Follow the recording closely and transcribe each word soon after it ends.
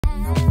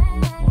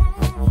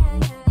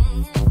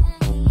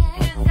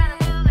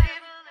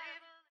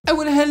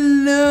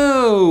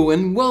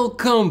and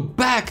welcome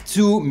back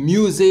to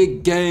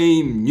Music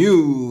Game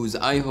News.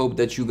 I hope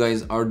that you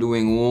guys are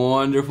doing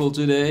wonderful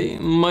today.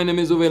 My name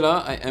is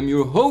Ovela, I am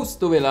your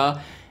host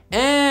Ovela,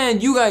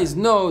 and you guys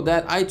know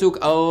that I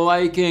took a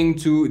liking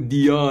to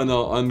Diana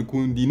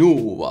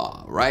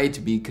Ankudinova, right?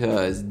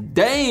 Because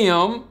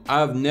damn,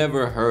 I've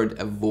never heard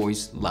a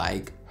voice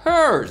like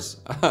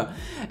hers.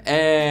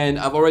 And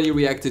I've already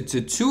reacted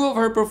to 2 of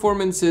her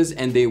performances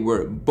and they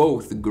were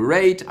both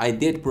great. I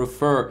did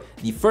prefer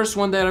the first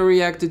one that I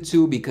reacted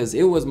to because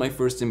it was my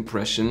first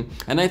impression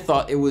and I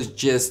thought it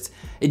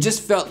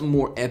just felt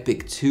more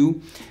epic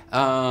too.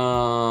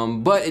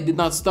 But it did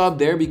not stop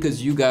there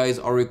because you guys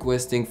are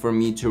requesting for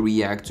me to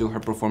react to her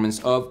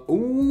performance of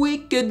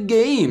Wicked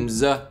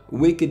Games.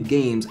 Wicked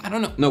Games. I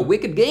don't know. No,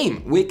 Wicked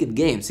Game. Wicked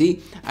Game.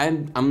 See,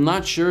 I'm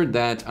not sure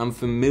that I'm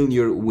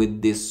familiar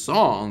with this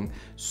song,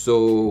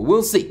 so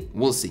we'll see.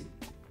 We'll see.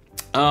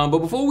 But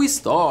before we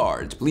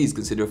start, please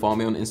consider following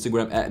me on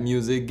Instagram at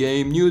Music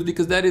Game News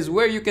because that is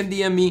where you can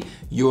DM me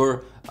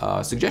your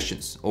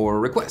suggestions or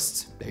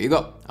requests. There you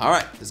go. All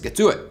right, let's get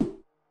to it.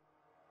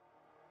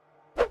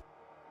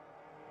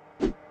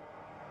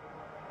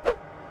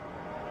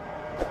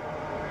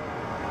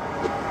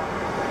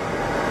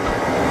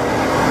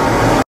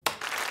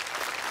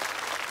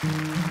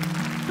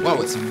 Wow,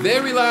 it's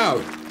very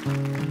loud.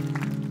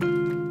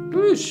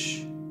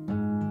 Whoosh.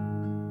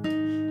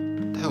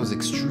 That was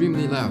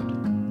extremely loud.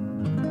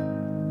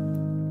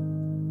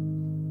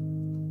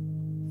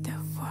 The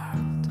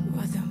world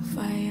was on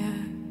fire,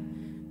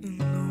 and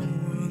no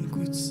one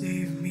could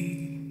save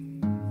me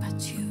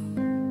but you.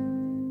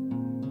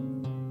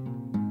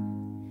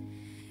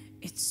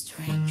 It's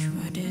strange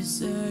what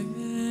desire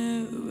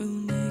will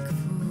make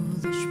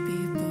foolish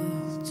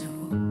people do.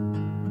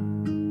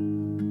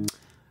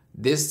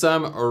 This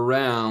time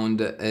around,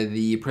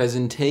 the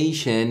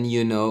presentation,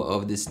 you know,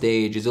 of the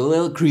stage is a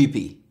little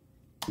creepy.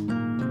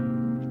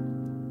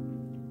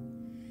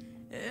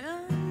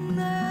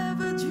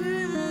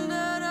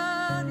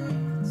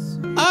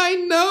 I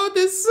know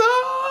this song!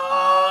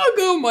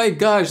 Oh my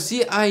gosh,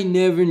 see, I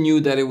never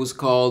knew that it was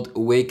called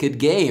Wicked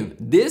Game.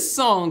 This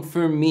song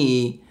for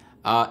me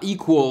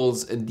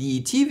equals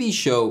the TV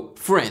show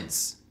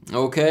Friends,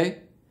 okay?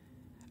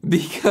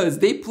 Because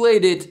they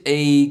played it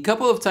a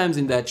couple of times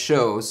in that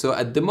show. So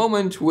at the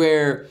moment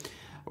where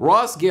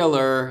Ross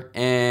Geller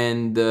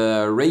and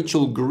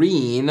Rachel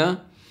Green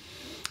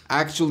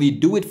actually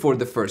do it for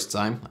the first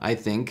time, I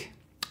think,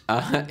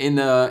 in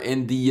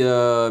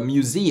the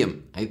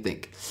museum, I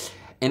think.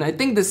 And I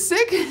think the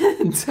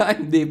second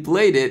time they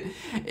played it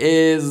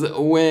is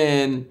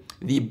when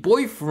the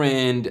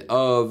boyfriend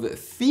of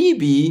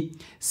Phoebe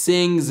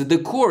sings the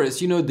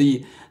chorus, you know,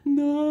 the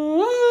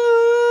 "No,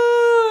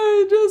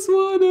 I just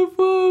wanna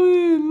fall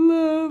in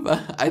love."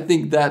 I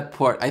think that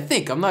part,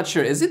 I'm not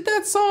sure, is it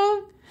that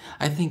song?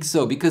 I think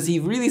so, because he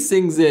really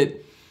sings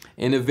it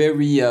in a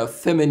very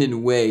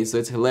feminine way, so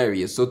it's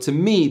hilarious. So to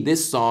me,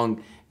 this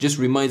song just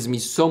reminds me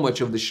so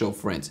much of the show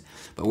Friends.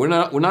 But we're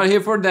not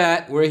here for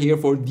that. We're here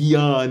for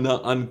Diana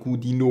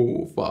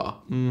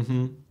Ankudinova.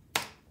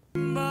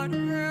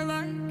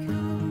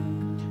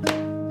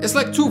 It's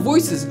like 2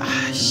 voices.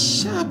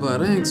 Shabba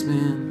ranks,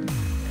 man.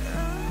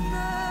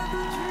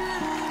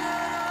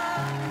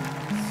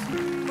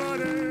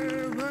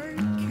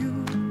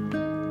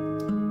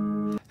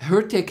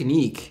 Her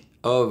technique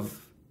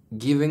of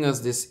giving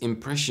us this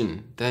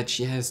impression that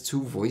she has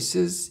 2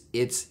 voices,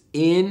 it's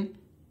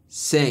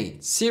insane.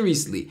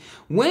 Seriously.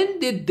 When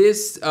did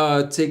this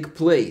take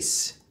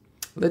place?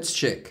 Let's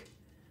check.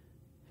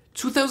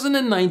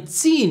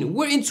 2019.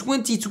 We're in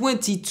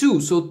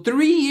 2022, so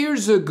 3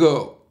 years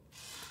ago.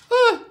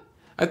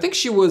 I think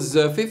she was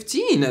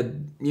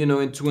 15, you know,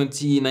 in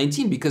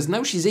 2019 because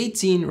now she's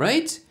 18,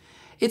 right?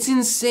 It's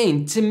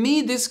insane. To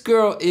me, this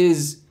girl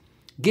is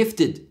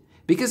gifted.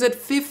 Because at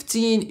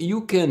 15,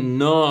 you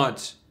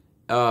cannot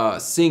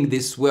sing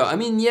this well. I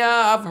mean,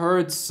 yeah, I've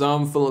heard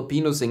some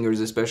Filipino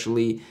singers,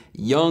 especially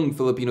young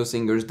Filipino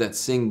singers that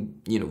sing,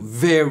 you know,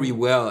 very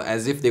well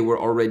as if they were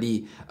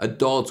already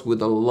adults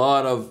with a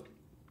lot of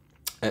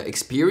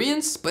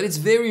experience, but it's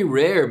very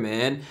rare,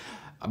 man.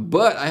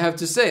 But I have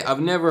to say, I've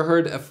never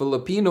heard a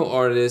Filipino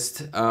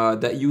artist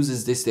that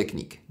uses this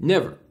technique.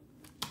 Never.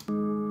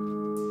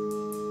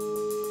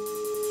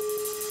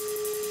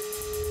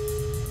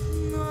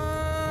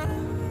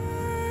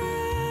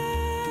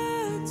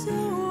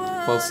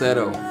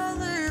 Falsetto.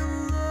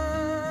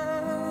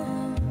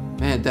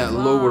 Man, that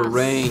lower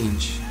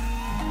range.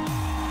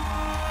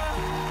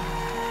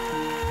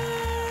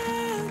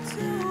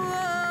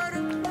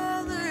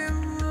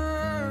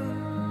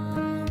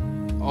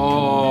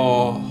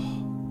 Oh,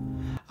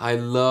 I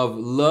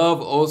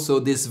love also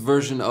this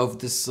version of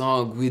the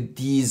song with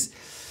these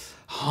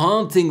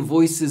haunting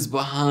voices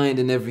behind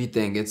and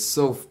everything. It's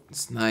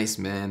nice,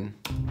 man.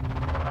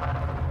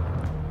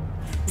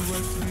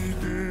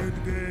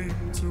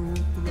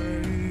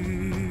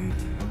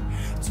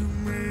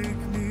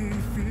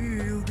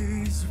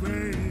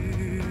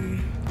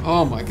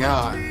 Oh my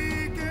God.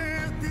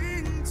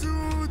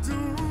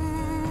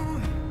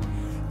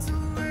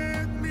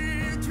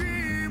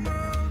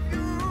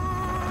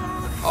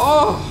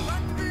 Oh!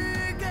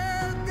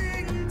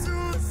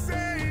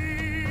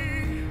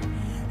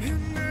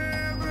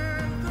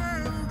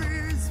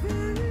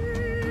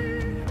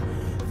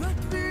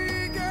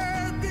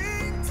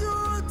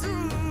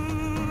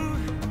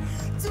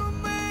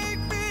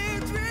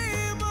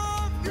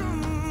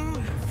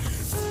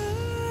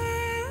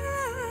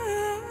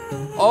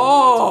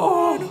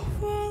 Oh!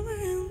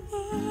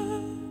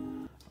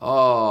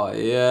 Oh,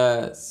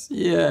 yes,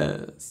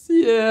 yes,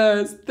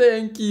 yes.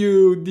 Thank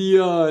you,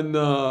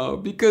 Diana.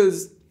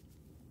 Because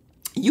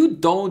you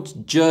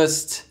don't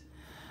just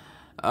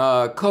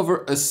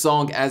cover a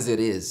song as it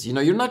is. You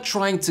know, you're not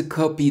trying to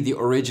copy the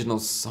original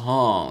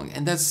song.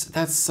 And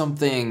that's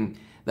something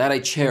that I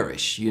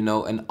cherish, you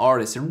know, an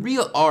artist, a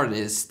real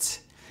artist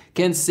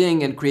can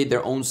sing and create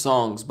their own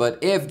songs,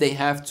 but if they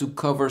have to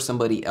cover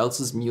somebody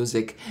else's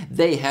music,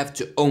 they have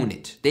to own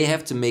it. They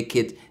have to make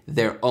it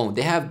their own.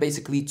 They have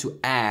basically to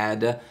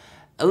add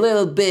a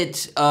little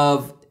bit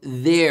of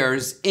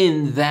theirs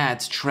in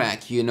that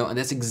track, you know, and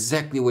that's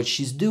exactly what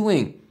she's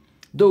doing.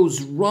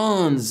 Those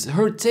runs,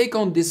 her take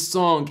on this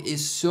song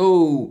is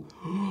so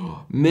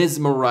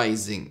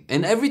mesmerizing.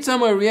 And every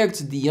time I react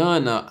to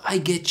Diana, I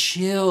get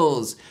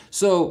chills.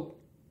 So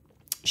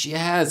she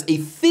has a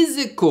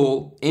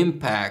physical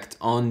impact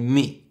on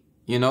me.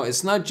 You know,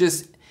 it's not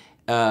just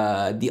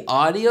the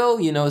audio,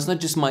 you know, it's not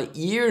just my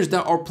ears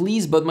that are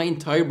pleased, but my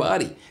entire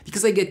body.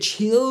 Because I get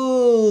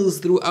chills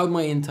throughout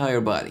my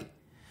entire body.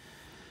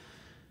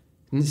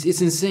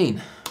 It's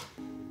insane.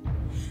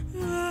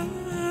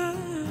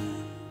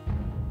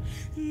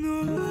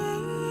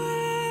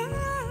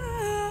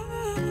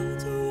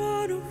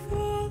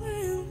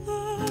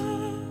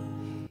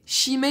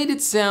 She made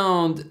it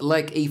sound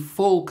like a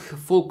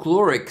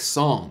folkloric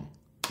song.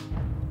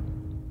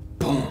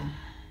 Boom.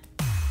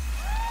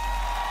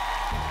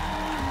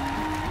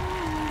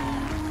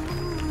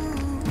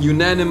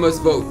 Unanimous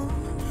vote.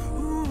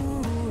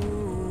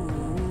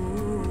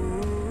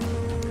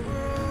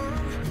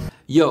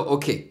 Yo,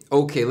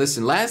 okay,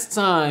 listen. Last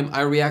time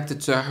I reacted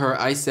to her,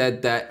 I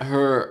said that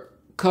her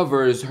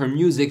covers, her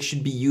music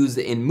should be used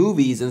in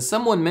movies, and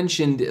someone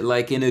mentioned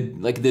like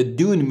the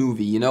Dune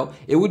movie, you know?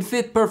 It would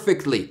fit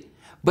perfectly.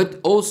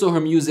 But also her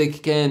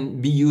music can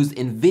be used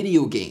in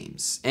video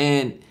games.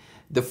 And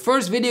the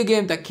first video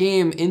game that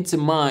came into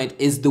mind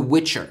is The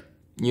Witcher.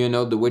 You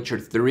know, The Witcher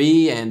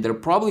 3, and they're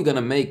probably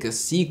gonna make a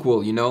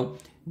sequel, you know?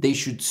 They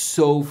should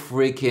so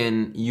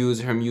freaking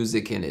use her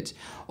music in it.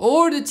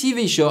 Or the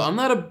TV show. I'm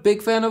not a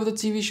big fan of the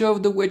TV show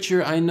of The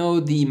Witcher. I know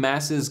the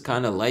masses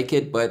kind of like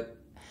it, but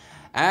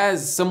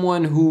as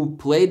someone who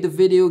played the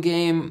video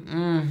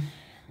game,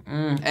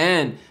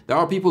 and there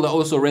are people that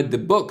also read the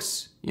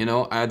books, you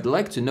know, I'd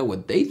like to know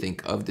what they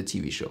think of the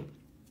TV show.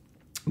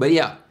 But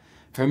yeah,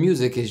 her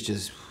music is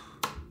just...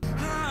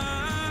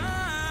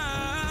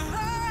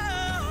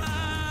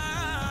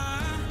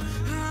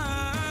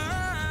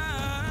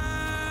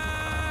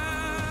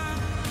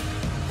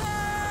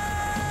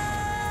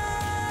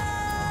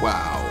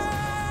 wow.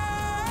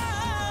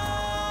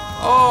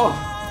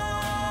 Oh!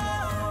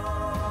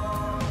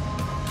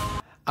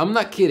 I'm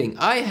not kidding.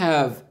 I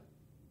have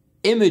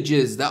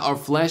images that are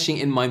flashing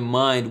in my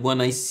mind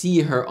when I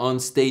see her on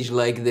stage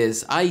like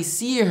this. I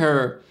see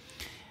her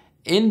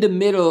in the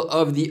middle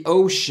of the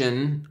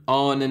ocean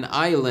on an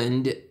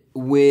island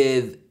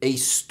with a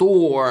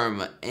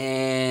storm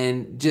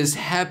and just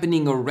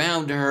happening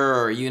around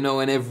her, you know,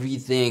 and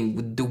everything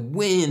with the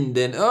wind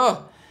and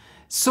oh,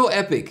 so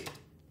epic.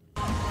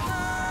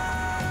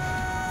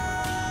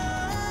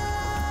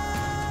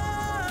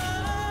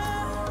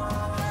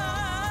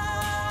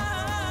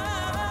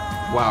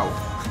 Wow.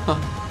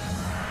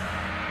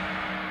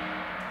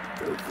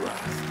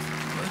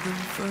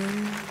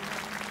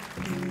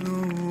 No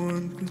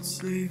one could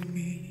save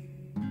me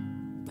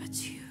but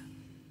you.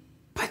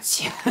 But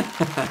you.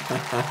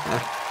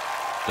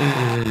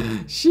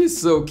 She's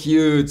so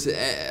cute,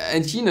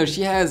 and you know,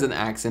 she has an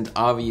accent,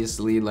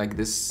 obviously, like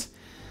this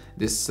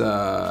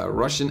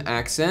Russian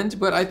accent,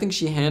 but I think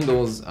she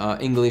handles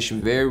English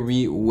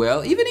very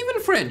well, even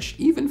French.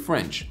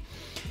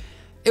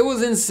 It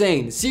was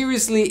insane.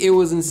 Seriously, it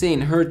was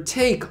insane. Her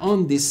take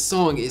on this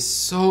song is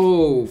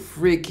so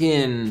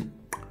freaking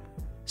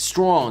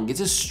strong.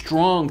 It's a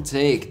strong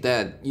take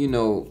that, you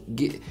know,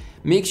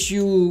 makes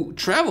you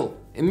travel.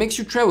 It makes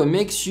you travel. It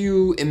makes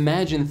you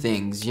imagine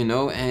things, you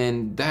know,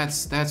 and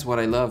that's what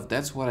I love.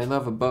 That's what I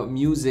love about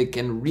music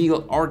and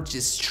real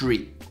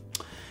artistry.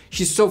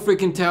 She's so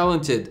freaking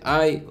talented.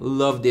 I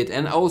loved it.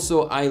 And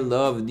also, I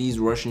love these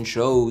Russian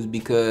shows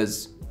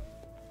because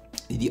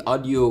the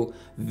audio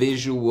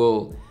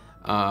visual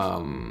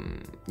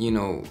you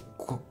know,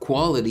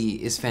 quality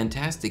is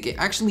fantastic. It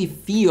actually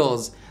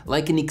feels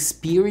like an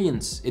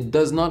experience. It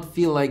does not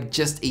feel like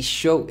just a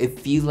show. It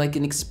feels like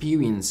an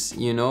experience,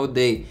 you know.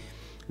 They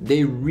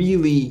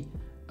really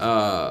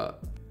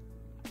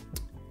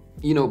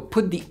you know,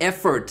 put the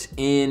effort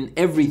in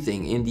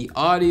everything, in the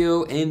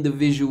audio, in the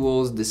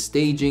visuals, the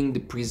staging, the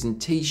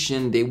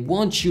presentation. They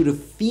want you to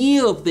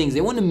feel things.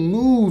 They want to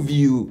move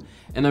you.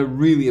 And I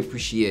really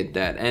appreciate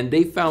that. And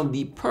they found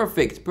the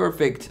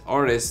perfect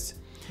artist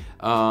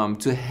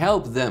to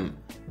help them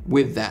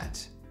with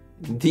that.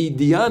 The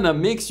Diana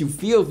makes you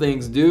feel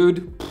things,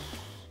 dude.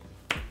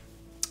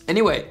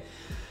 Anyway,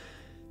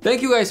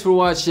 thank you guys for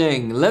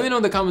watching. Let me know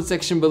in the comment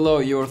section below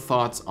your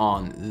thoughts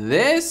on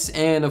this.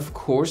 And of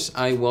course,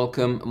 I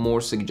welcome more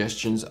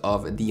suggestions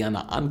of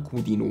Diana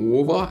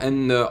Ankudinova.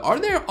 And are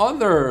there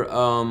other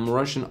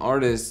Russian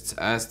artists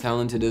as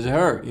talented as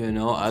her? You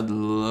know, I'd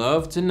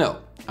love to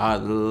know.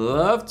 I'd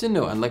love to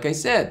know. And like I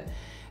said,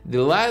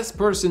 the last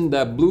person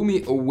that blew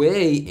me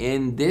away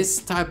in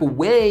this type of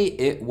way,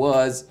 it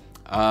was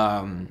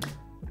Dimash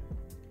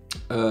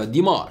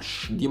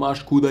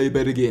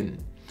Kudaibergen.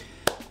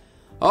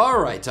 All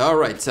right.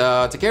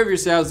 Take care of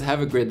yourselves.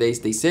 Have a great day.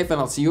 Stay safe, and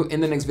I'll see you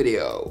in the next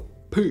video.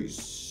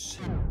 Peace.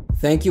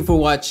 Thank you for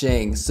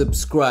watching.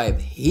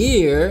 Subscribe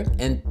here,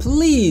 and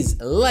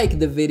please like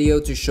the video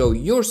to show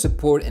your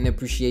support and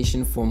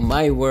appreciation for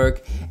my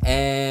work,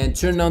 and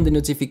turn on the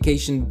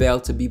notification bell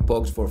to be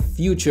poked for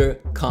future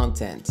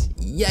content.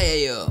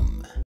 Yeah.